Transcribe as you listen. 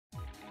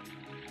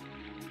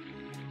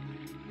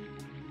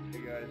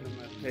Guys, I'm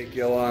going to take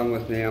you along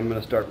with me. I'm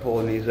going to start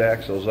pulling these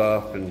axles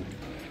off and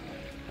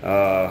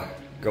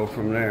go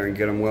from there and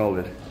get them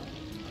welded.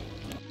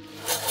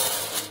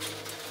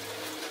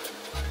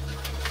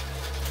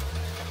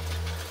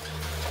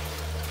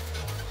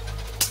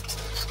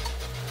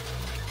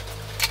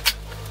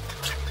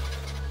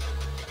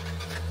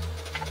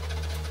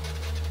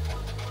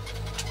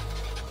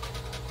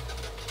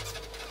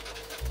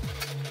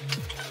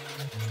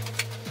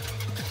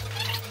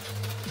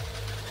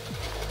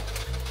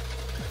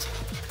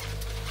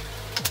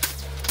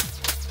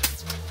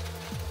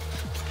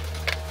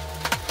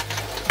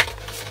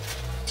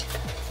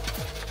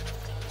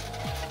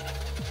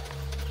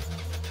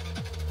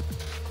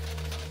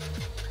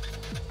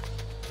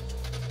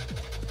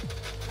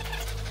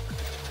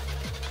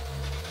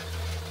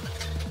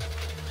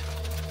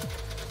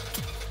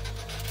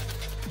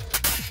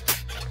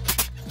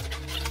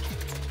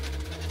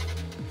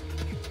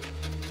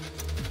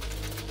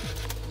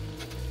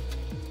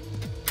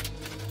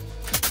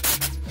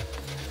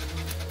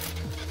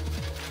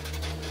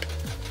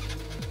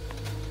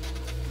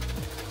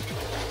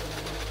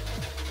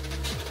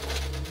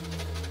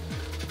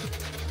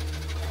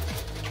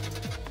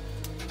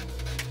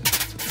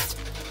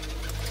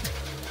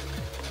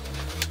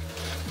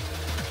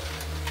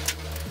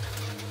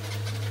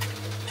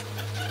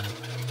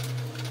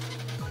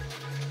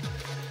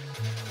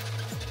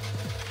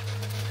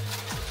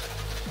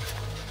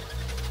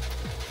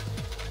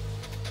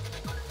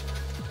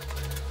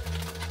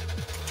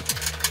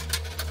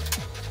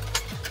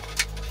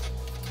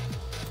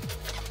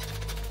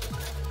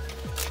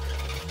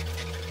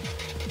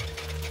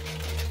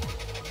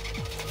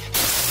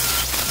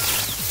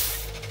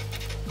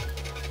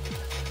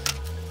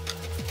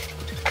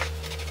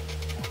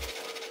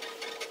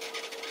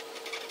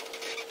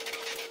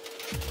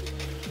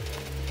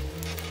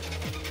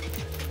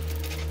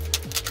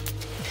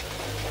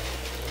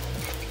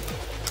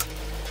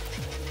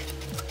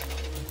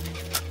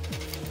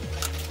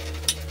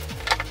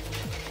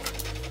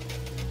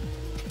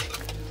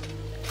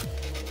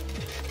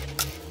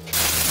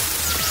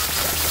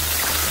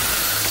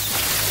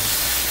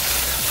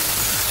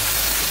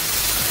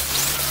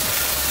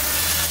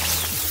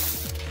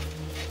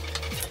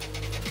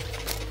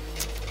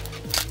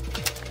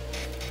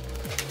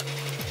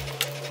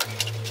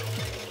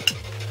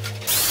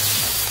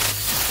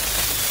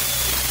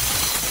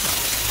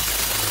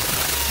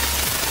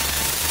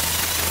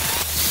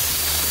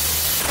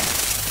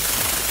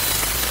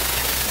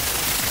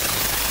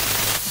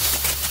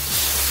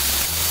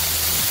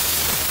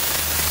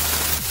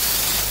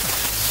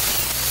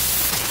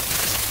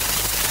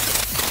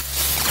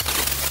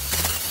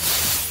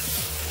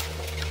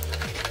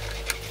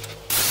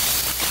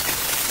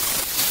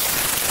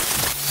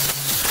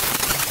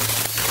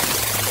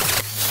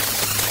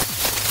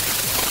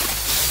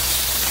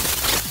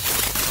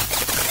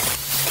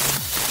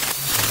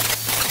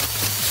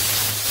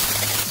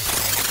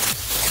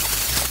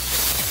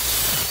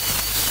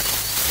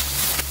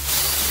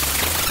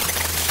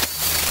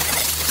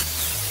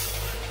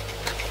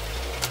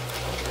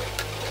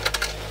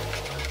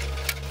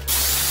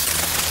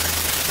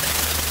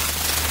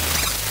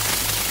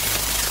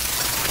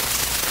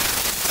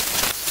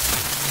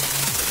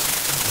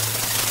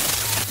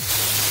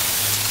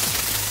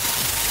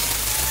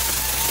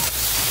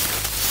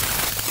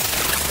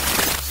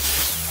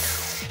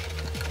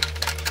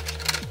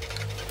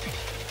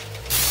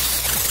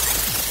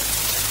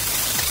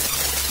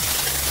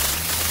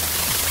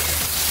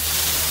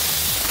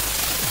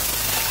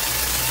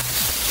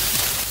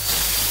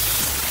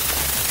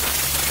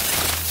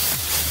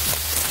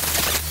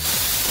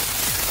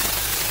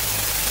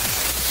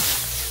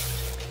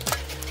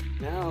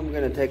 I'm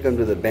going to take them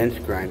to the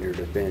bench grinder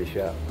to finish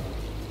up.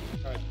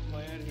 Alright, the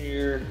plan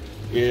here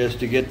is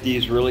to get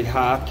these really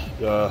hot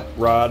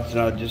rods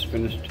I just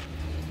finished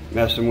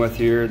messing with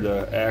here,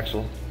 the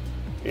axle,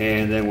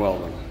 and then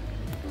weld them.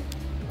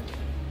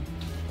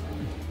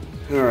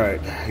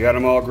 Alright, got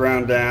them all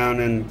ground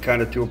down and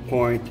kind of to a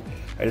point.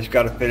 I just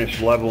got to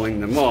finish leveling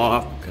them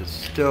off because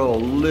still a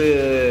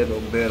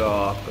little bit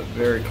off, but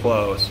very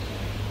close.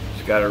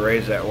 Just got to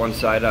raise that one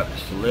side up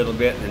just a little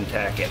bit and then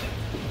tack it.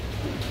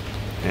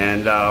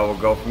 And we'll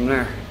go from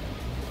there.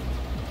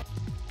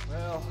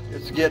 Well,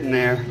 it's getting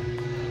there.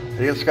 I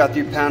just got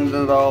through pounding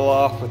it all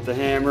off with the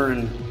hammer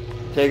and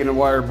taking a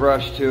wire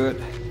brush to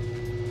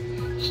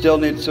it. Still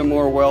need some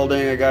more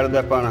welding. I got it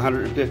up on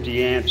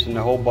 150 amps and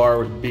the whole bar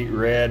was beat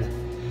red.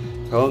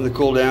 So I'll let it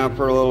cool down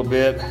for a little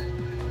bit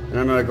and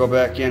I'm going to go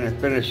back in and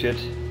finish it.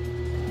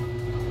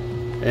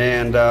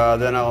 And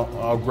then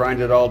I'll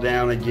grind it all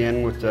down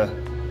again with the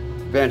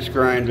bench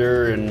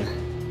grinder and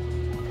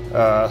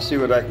see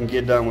what I can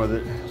get done with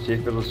it, see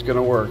if it's going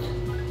to work.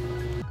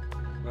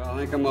 Well, I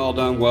think I'm all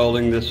done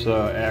welding this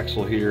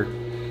axle here,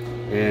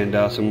 and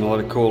so I'm going to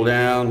let it cool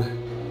down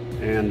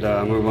and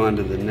move on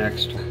to the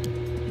next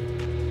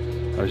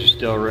one. I was just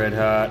still red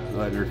hot,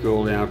 letting her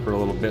cool down for a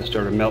little bit,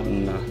 started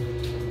melting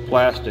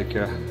plastic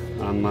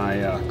on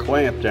my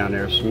clamp down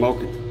there,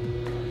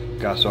 smoking.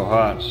 Got so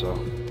hot, so.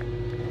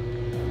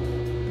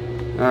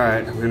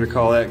 Alright, I'm going to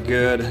call that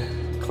good.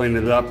 Clean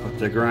it up with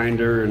the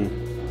grinder and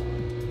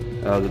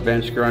the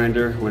bench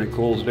grinder when it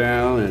cools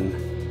down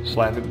and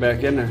slap it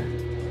back in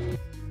there.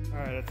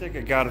 Alright, I think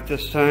I got it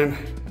this time.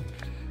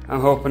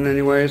 I'm hoping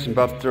anyways. I'm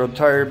about to throw the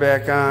tire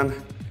back on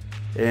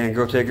and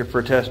go take it for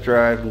a test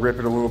drive and rip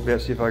it a little bit,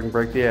 see if I can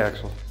break the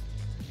axle.